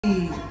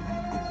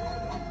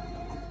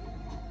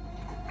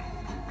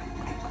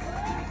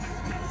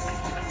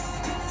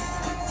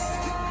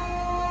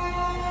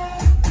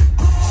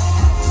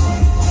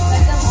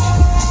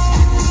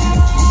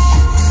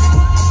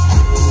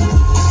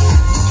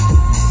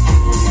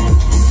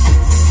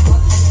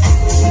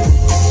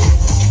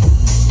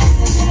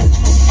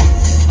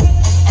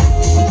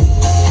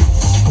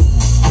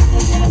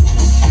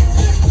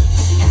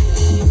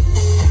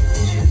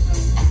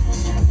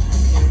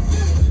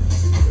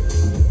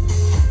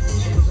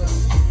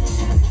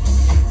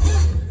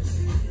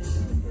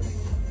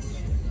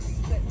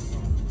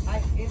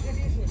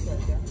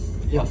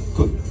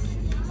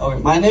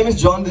My name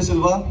is John De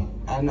Silva,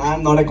 and I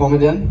am not a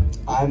comedian.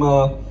 I am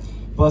a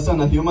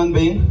person, a human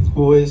being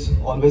who is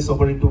always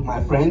supportive to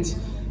my friends.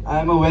 I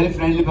am a very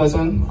friendly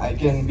person. I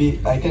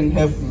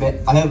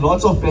have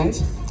lots of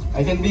friends.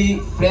 I can be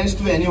friends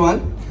to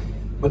anyone,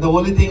 but the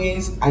only thing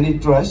is I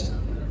need trust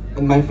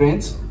in my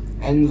friends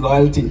and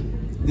loyalty.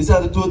 These are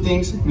the two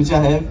things which I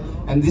have,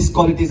 and these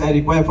qualities I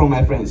require from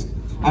my friends.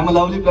 I'm a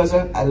lovely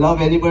person. I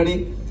love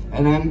anybody,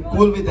 and I'm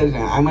cool with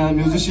everything. I'm a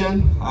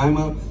musician. I'm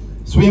a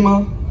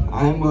swimmer.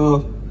 I'm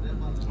a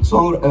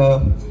song.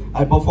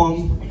 I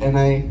perform, and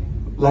I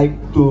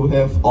like to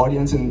have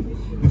audience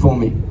before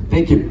me.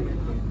 Thank you.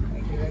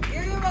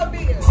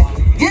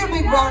 Give a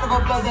big round of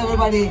applause,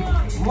 everybody.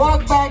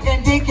 Walk back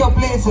and take your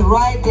place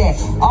right there.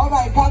 All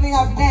right, coming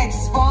up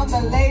next from the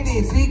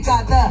ladies, we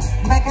got the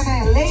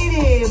Mackinac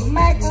Lady.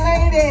 Mac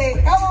Lady,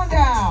 come on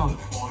down.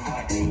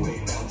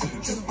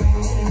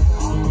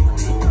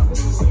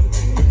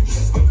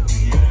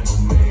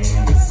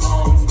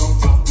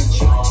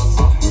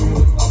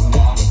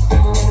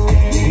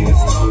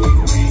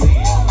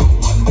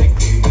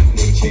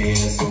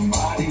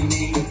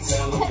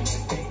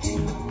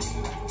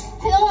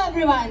 Hello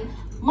everyone,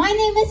 my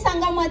name is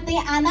Sangamate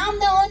and I'm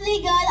the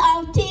only girl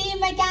of Team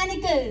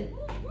Mechanical.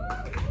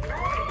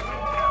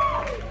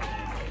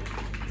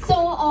 So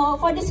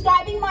for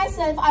describing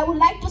myself, I would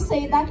like to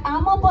say that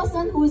I'm a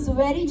person who is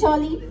very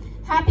jolly,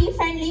 happy,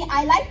 friendly.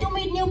 I like to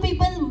meet new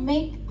people,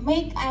 make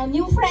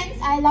new friends.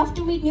 I love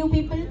to meet new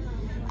people.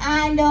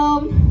 And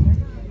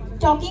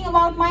talking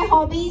about my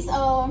hobbies,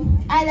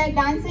 I like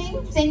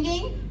dancing,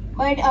 singing,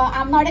 but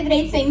I'm not a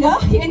great singer.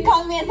 You can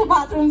call me as a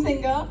bathroom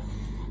singer.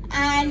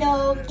 And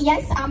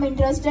yes, I'm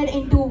interested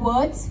into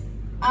words.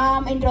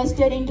 I'm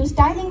interested into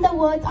styling the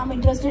words. I'm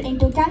interested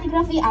into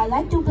calligraphy. I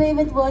like to play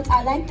with words.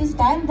 I like to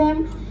style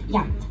them.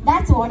 Yeah,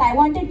 that's what I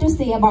wanted to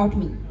say about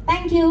me.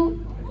 Thank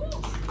you.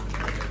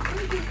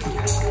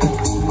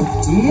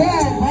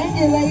 Yeah, thank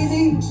you,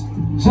 lady.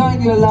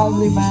 Join your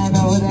lovely man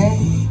over there.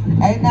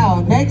 And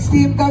now, next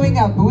team coming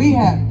up, we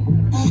have...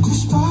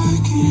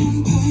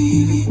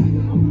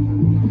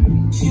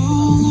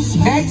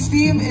 Next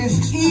team is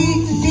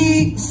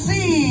EDC.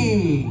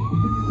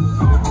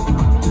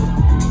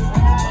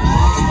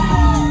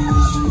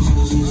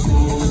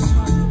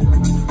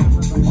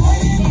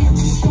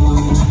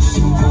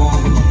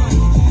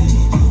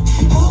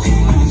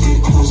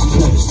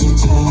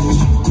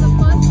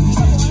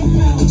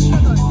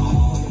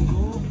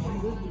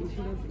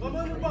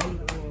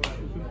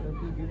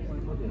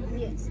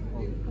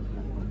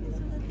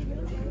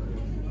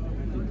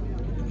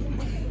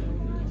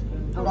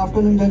 Good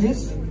afternoon,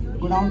 judges.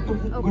 Good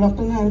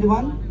afternoon,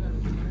 everyone.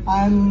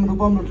 I am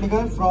Rupam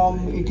Rutlikar from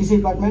ETC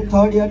department,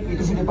 third year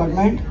ETC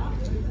department.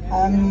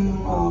 I am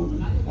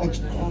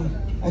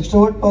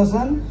extrovert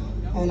person,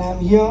 and I am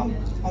here.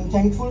 I'm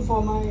thankful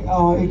for my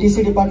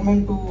ETC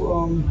department to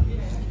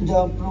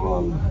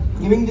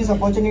giving this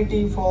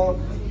opportunity for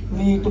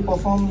me to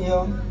perform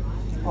here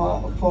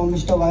for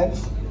Mr.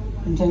 Vibes.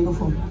 And thank you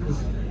for this.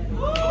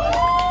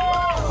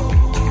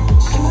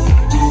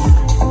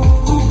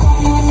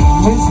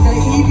 Mr.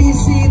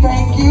 EDC,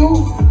 thank you.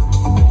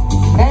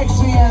 Next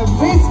we have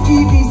Miss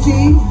EDC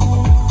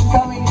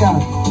coming down.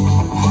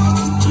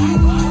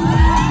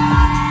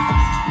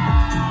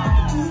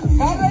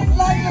 Current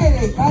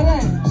lady,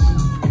 current.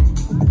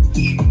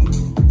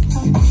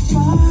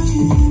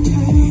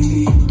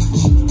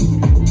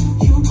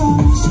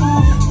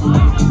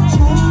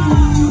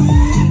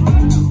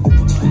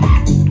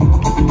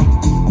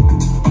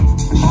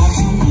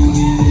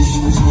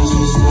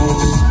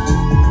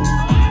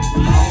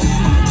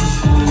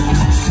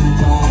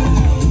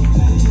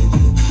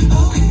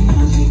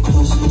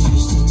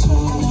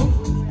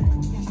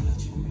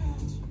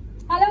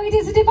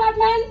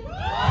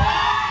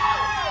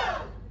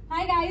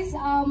 Hi guys,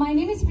 my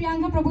name is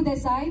Priyanka Prabhu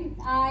Desai.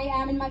 I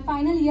am in my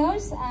final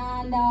years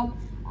and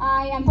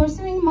I am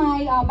pursuing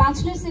my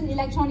bachelor's in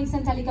electronics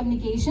and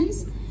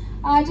telecommunications.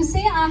 To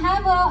say I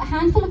have a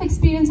handful of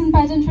experience in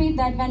pageantry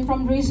that went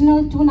from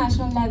regional to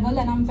national level,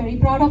 and I'm very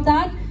proud of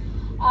that.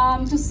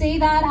 To say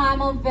that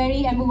I'm a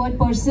very ambivert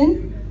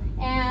person,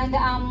 and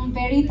I'm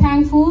very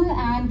thankful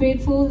and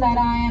grateful that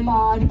I am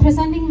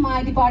representing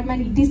my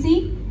department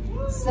ETC.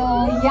 So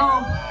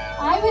yeah.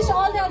 I wish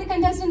all the other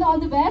contestants all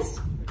the best.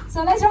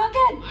 So let's rock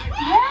it!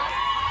 Yeah!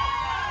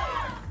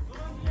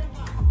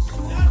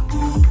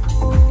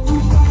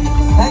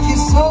 Thank you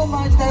so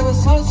much. That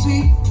was so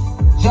sweet.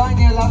 Join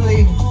your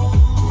lovely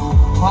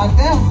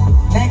partner.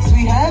 Next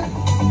we have...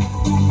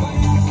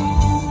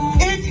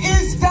 It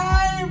is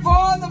time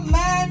for the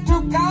man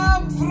to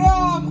come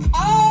from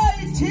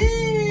IT!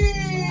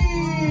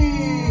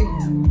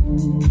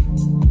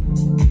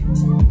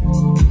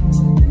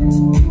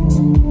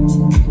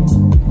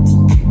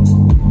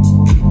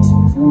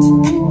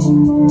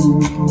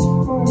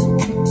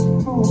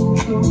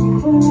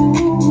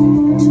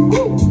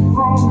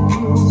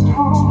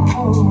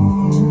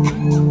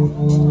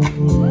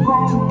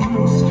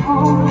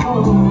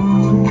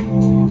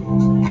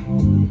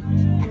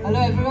 Hello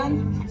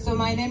everyone, so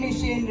my name is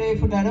Shane Ray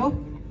Futaro.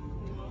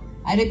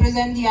 I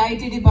represent the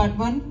IT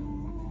department.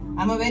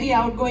 I'm a very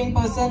outgoing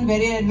person,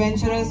 very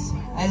adventurous.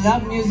 I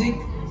love music,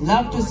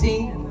 love to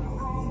sing.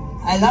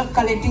 I love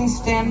collecting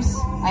stamps.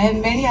 I have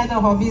many other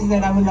hobbies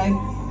that I would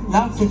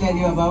love to tell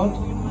you about.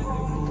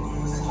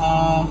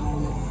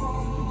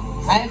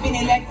 I have been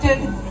elected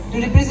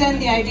to represent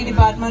the IT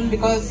department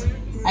because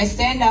I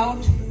stand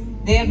out.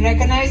 They have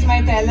recognized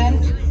my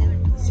talent,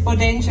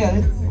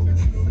 potential,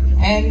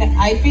 and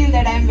I feel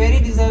that I am very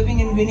deserving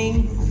in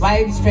winning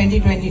Vibes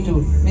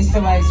 2022,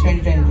 Mr. Vibes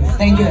 2022.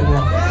 Thank you,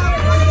 everyone.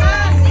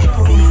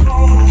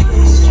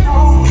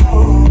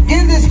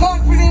 Give this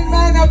confident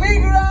man a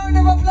big round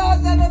of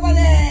applause, everybody.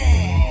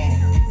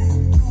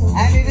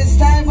 And it is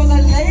time for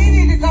the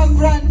lady to come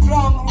front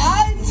from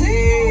IT.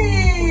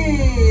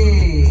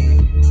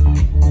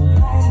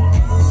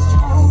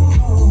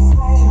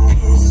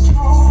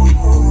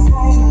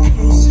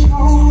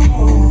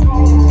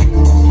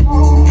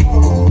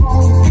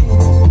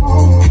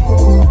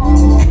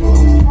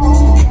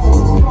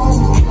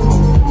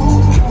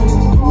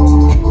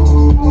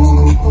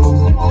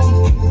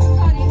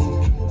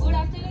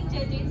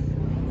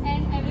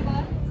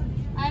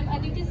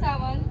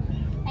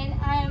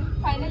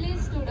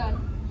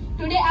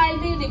 Today I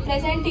will be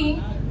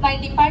representing my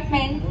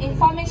department,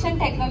 Information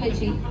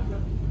Technology.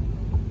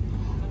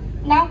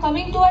 Now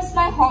coming towards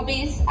my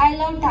hobbies, I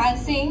love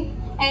dancing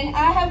and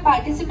I have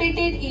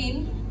participated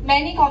in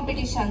many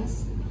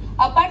competitions.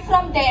 Apart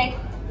from that,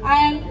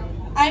 I'm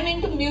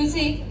into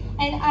music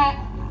and I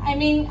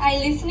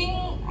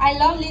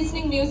love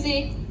listening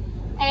music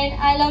and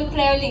I love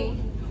traveling.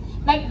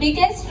 My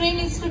biggest dream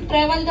is to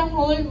travel the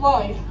whole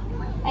world,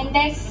 and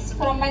that's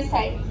from my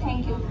side.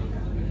 Thank you.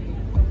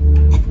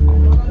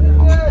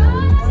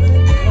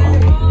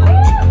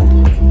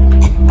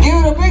 Give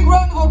it a big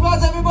round of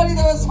applause, everybody.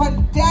 That was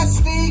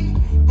fantastic.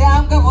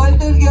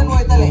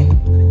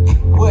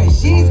 Well,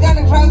 she's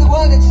gonna travel the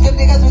world and she's gonna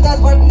take us with us.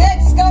 But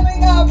next,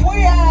 coming up,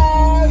 we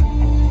have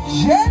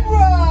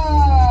General.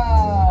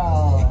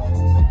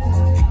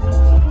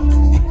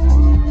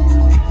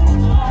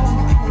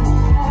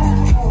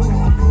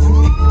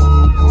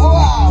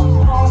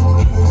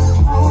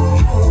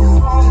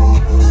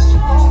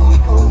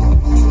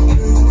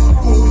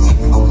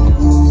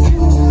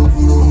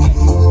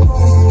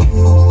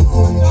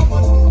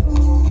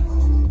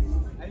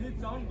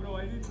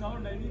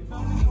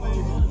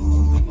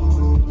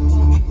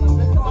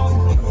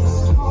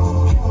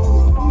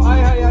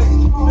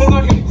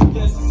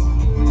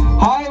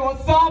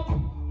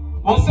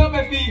 What's up,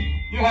 Effie?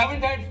 You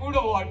haven't had food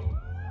or what?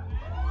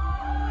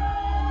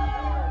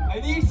 I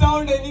need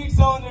sound.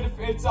 If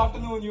it's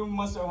afternoon, you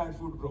must have had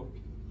food, bro.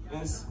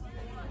 Yes.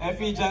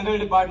 Effie, General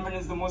Department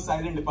is the most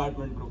silent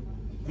department, bro.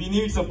 We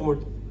need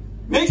support.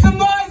 Make some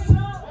noise!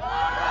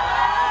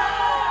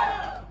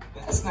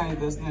 That's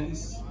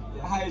nice.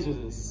 Yeah, hi,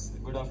 judges.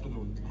 Good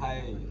afternoon.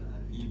 Hi,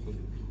 people.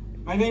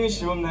 My name is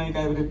Shivam Naik.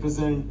 I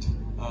represent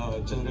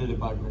General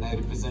Department. I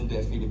represent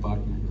the FE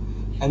Department.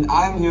 And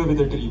I'm here with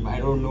a dream. I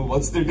don't know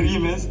what's the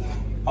dream is,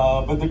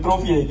 but the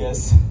trophy, I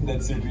guess,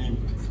 that's the dream,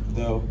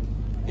 the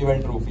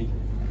event trophy.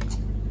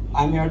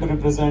 I'm here to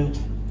represent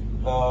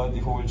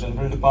the whole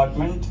General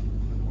Department.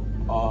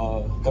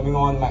 Coming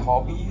on my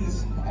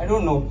hobbies, I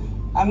don't know.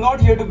 I'm not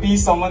here to be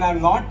someone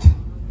I'm not.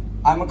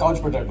 I'm a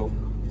couch potato,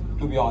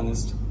 to be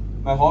honest.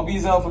 My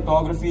hobbies are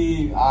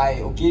photography.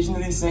 I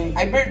occasionally sing.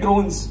 I build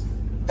drones.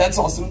 That's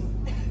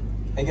awesome,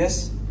 I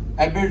guess.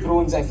 I build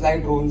drones, I fly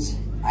drones.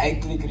 I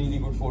click really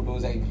good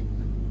photos. I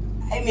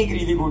make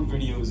really good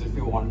videos if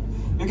you want.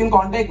 You can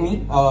contact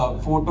me.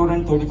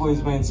 Photorent34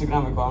 is my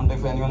Instagram account.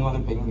 If anyone want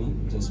to ping me,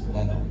 just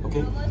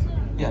okay?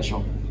 Yeah,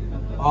 sure.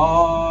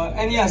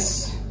 And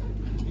yes,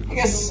 I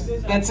guess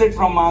that's it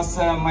from us,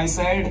 my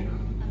side.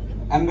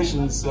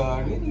 Ambitions.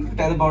 Really to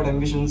tell about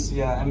ambitions.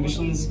 Yeah,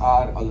 ambitions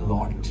are a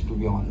lot, to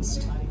be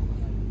honest.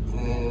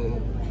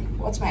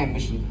 What's my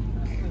ambition?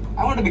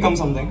 I want to become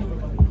something.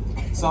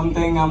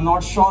 Something I'm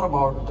not sure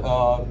about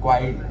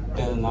quite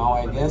till now,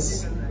 I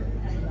guess.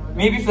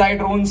 Maybe fly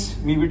drones,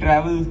 maybe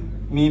travel,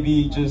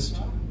 maybe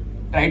just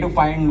try to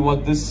find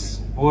what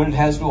this world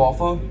has to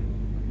offer.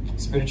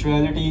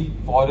 Spirituality,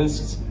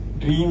 forests,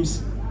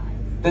 dreams.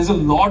 There's a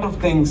lot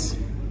of things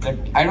that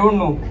I don't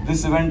know.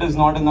 This event is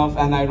not enough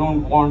and I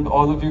don't want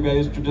all of you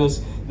guys to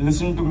just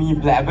listen to me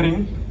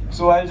blabbering.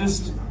 So I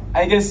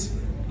guess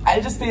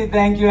I'll just say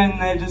thank you and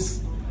I'll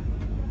just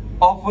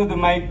offer the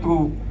mic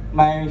to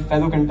my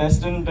fellow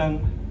contestant,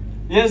 and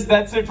yes,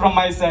 that's it from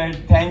my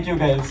side. Thank you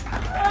guys.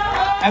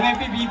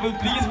 NFP people,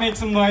 please make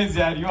some noise,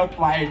 yaar. You are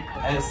quiet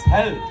as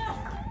hell.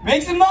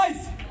 Make some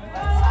noise!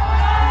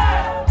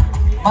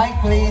 Mic,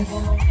 please.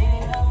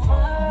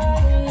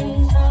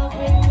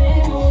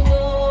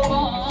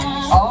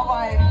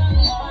 Alright.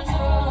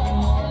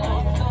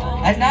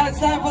 And now it's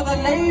time for the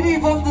lady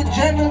from the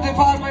General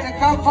Department to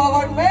come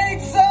forward.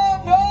 Make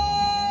some noise!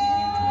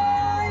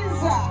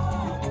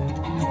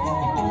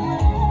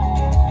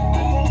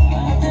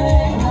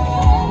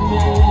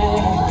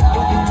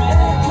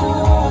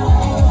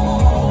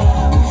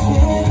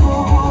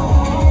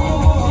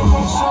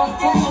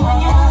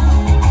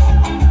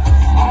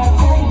 I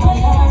take my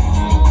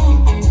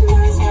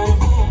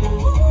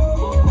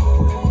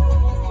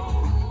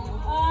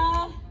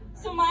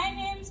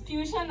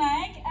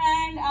Naik,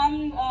 and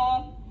I'm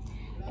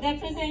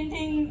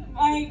representing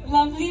my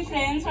lovely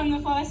friends from the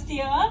first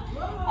year.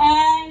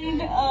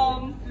 And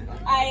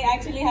I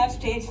actually have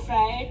stage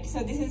fright, so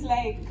this is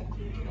like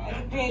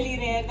really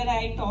rare that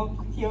I talk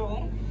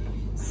here.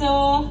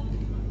 So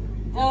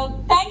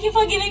thank you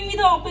for giving me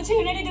the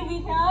opportunity to be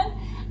here.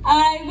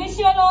 I wish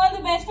you all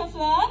the best of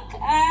luck,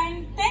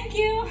 and thank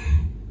you.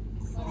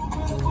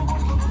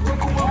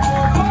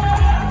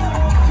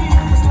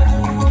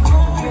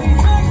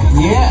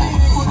 Yeah.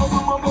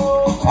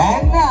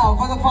 And now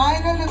for the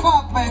final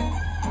department.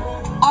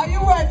 Are you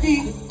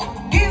ready?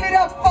 Give it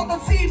up for the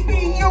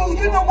CPU.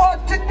 You know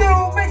what to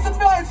do. Make some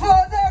noise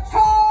for the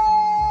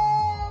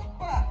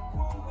comp.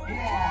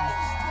 Yeah.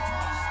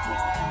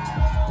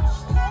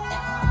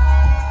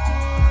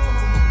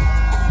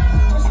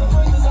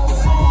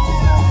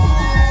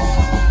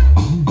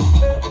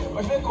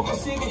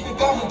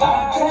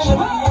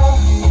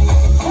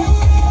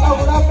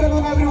 Good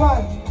afternoon,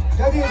 everyone.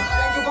 Judges,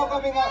 thank you for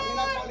coming out in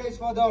our college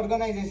for the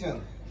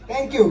organization.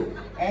 Thank you.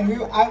 And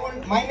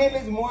my name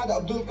is Muad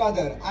Abdul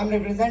Qadir. I'm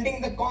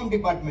representing the comm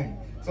department.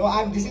 So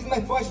this is my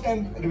first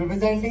time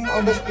representing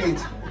on the stage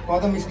for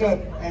the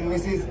Mr. and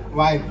Mrs.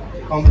 Vibe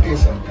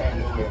competition.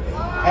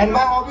 And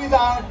my hobbies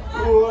are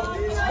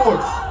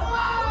sports.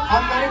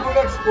 I'm very good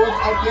at sports.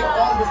 I play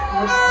all the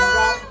sports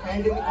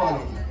and in the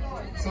college.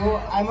 So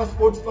I'm a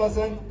sports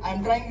person.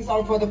 I'm trying this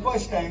out for the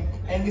first time,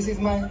 and this is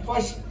my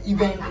first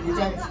event which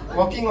I'm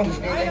walking on the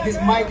stage, and this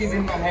mic is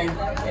in my hand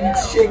and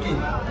it's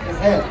shaking as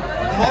hell.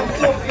 And I'm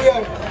so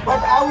feared, but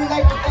I would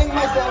like to thank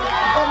myself to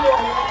come over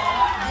here,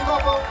 give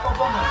up a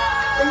performance.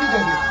 Thank you,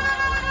 judges.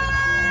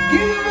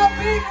 Give him a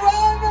big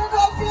round of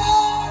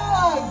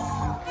applause.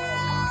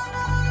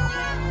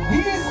 He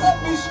is a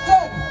Mr.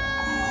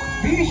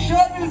 We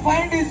sure will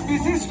find his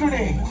missus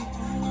today.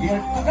 We are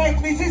tonight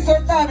Mrs.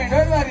 Sottami,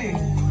 don't worry.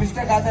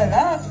 Mr. Qadir,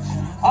 huh?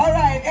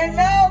 Alright, and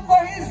now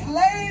for his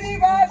lady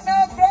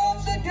partner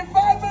from the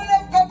Department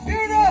of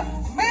Computer,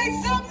 make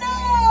some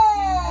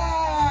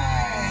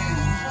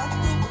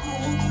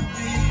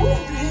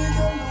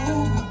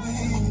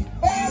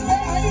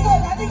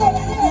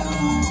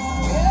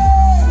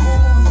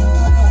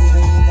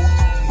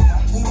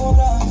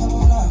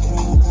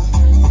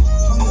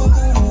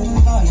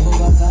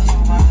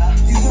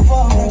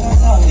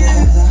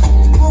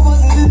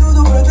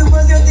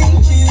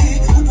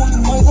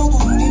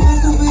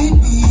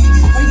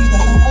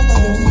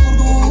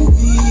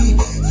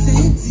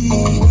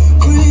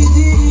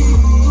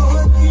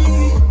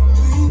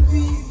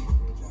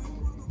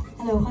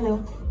Hello.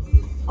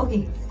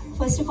 Okay,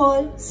 first of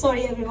all,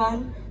 sorry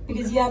everyone,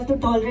 because you have to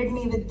tolerate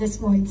me with this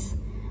voice.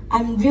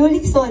 I'm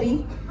really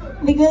sorry,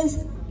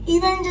 because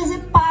event जैसे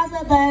पास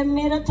आता है,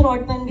 मेरा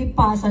throat pen भी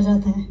पास आ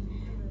जाता है.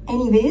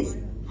 Anyways,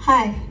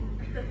 hi,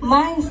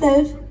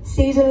 myself,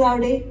 Sejal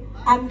Gowde.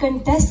 I'm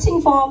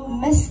contesting for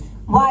Miss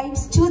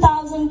Vibes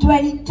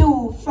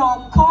 2022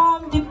 from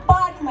Comm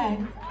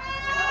Department.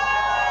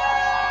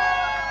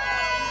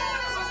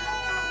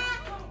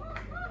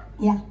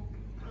 Yeah.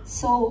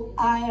 So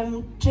I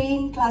am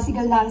trained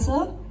classical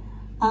dancer.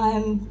 I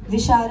am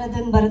Visharad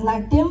in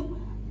Bharatanatyam,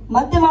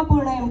 Madhyama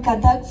Purna in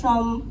Kathak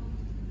from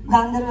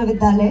Gandharva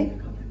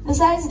Vidyalaya.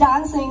 Besides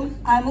dancing,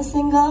 I am a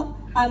singer,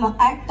 I am an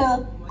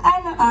actor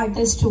and an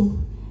artist too.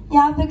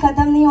 यहाँ पे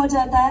खत्म नहीं हो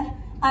जाता है.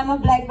 I am a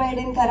black belt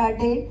in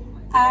karate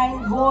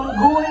and won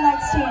gold at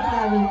state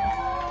level.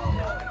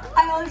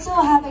 I also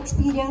have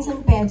experience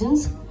in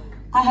pageants.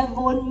 I have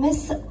won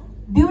Miss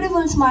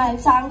Beautiful Smile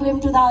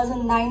Sanglim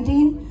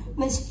 2019.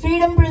 Miss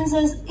Freedom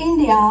Princess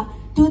India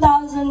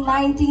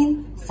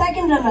 2019,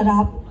 second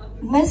runner-up,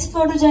 Miss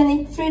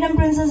Photogenic Freedom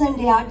Princess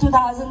India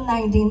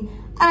 2019,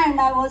 and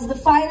I was the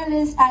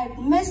finalist at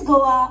Miss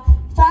Goa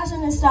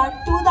Fashionista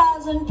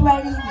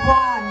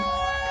 2021.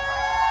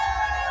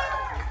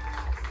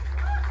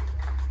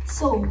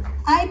 So,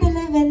 I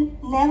believe in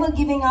never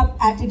giving up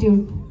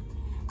attitude.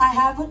 I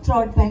have a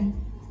throat pen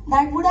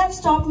that would have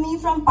stopped me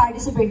from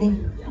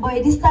participating.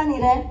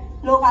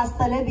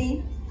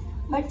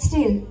 But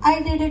still, I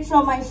did it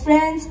for my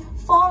friends,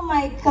 for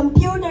my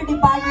computer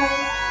department,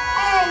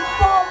 and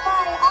for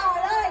my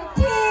RIT.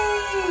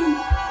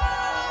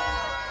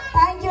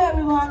 Thank you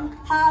everyone.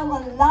 Have a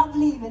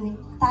lovely evening.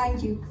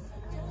 Thank you.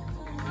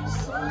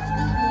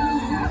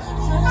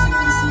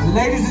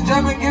 Ladies and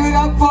gentlemen, give it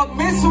up for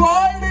Miss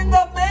World in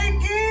the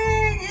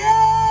making.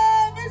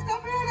 Yeah, Miss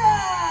Computer.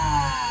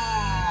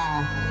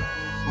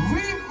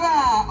 Viva.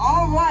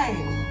 All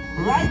right.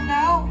 Right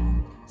now.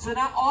 So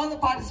now all the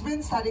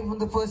participants, starting from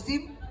the first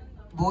team,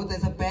 both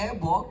as a pair,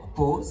 walk,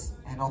 pose,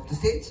 and off the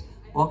stage.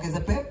 Walk as a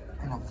pair,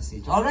 and off the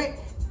stage. Alright?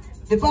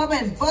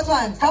 Department, first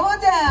one, come on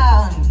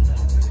down.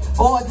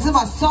 Oh, this is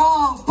my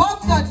song.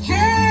 Pump the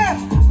chair.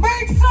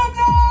 Make some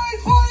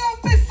noise for your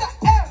Mr.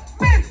 F.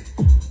 Miss.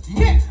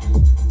 Yeah.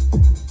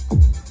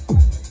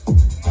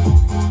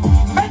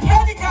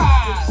 Mechanical.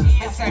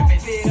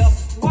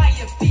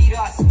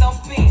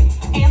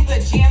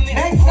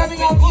 Next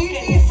coming up,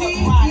 ETC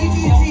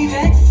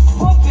next.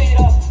 Pump it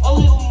up a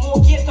little more,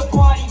 get the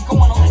party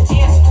going on the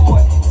dance floor.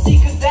 See,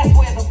 cause that's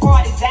where the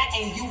party's at,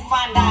 and you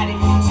find out if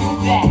you do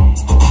that.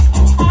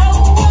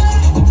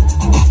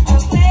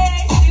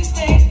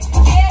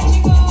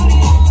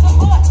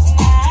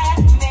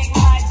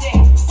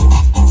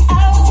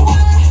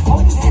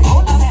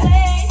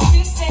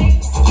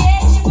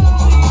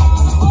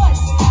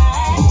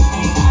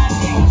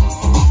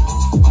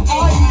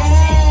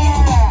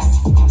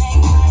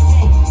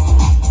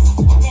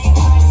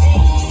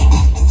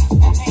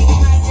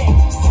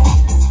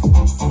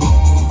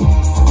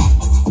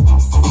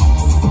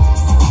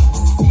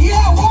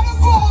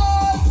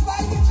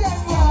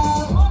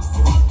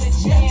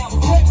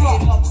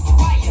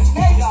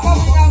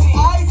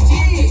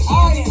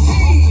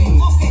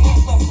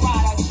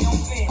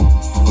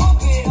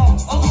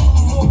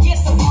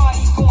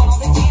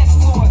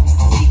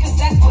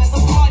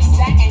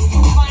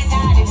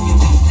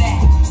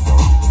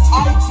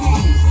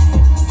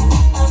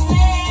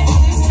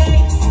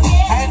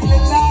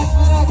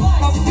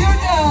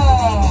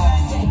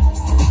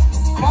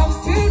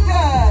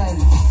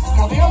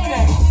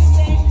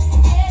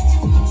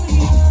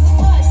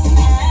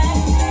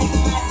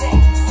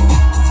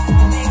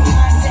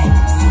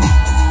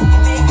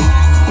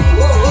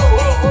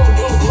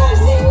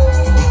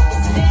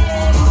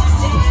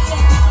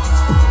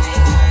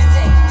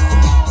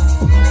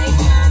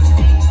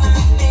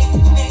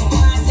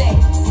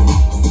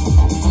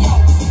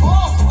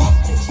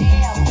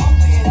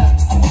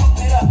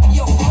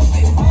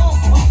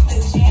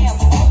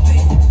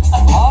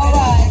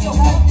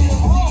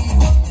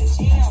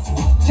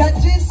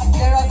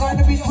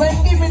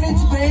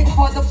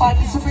 for the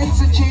participants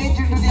to change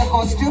into their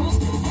costumes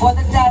for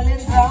the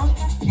talent round.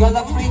 You're the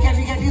free. Can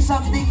we get you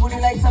something? Would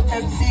you like some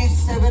Pepsi,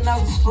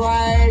 7-Up,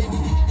 Sprite,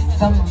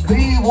 some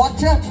green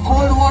water,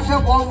 cold water,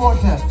 warm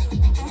water?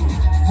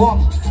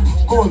 Warm,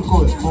 cold.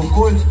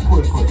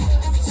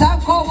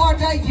 Some cold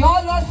water.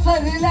 Y'all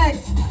also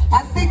relax.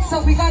 I think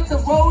so. We got the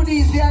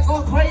roadies. They are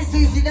going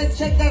crazy. You can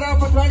check that out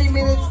for 20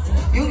 minutes.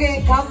 You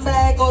can come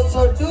back.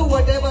 Also do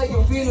whatever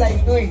you feel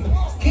like doing.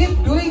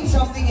 Keep doing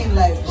something in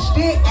life.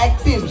 Stay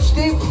active.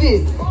 Stay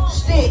fit.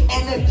 Stay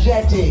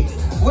energetic.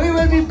 We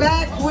will be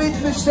back with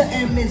Mr.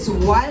 and Miss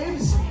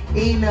Wives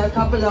in a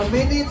couple of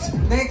minutes.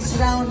 Next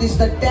round is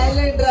the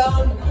talent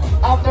round.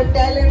 After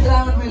talent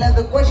round, we'll have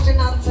the question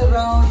answer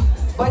round.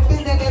 But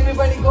till then,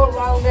 everybody go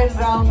round and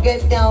round,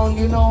 get down.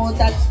 You know,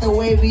 that's the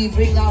way we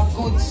bring out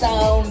good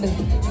sound.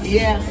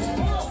 Yeah.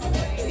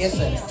 Yes,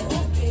 sir.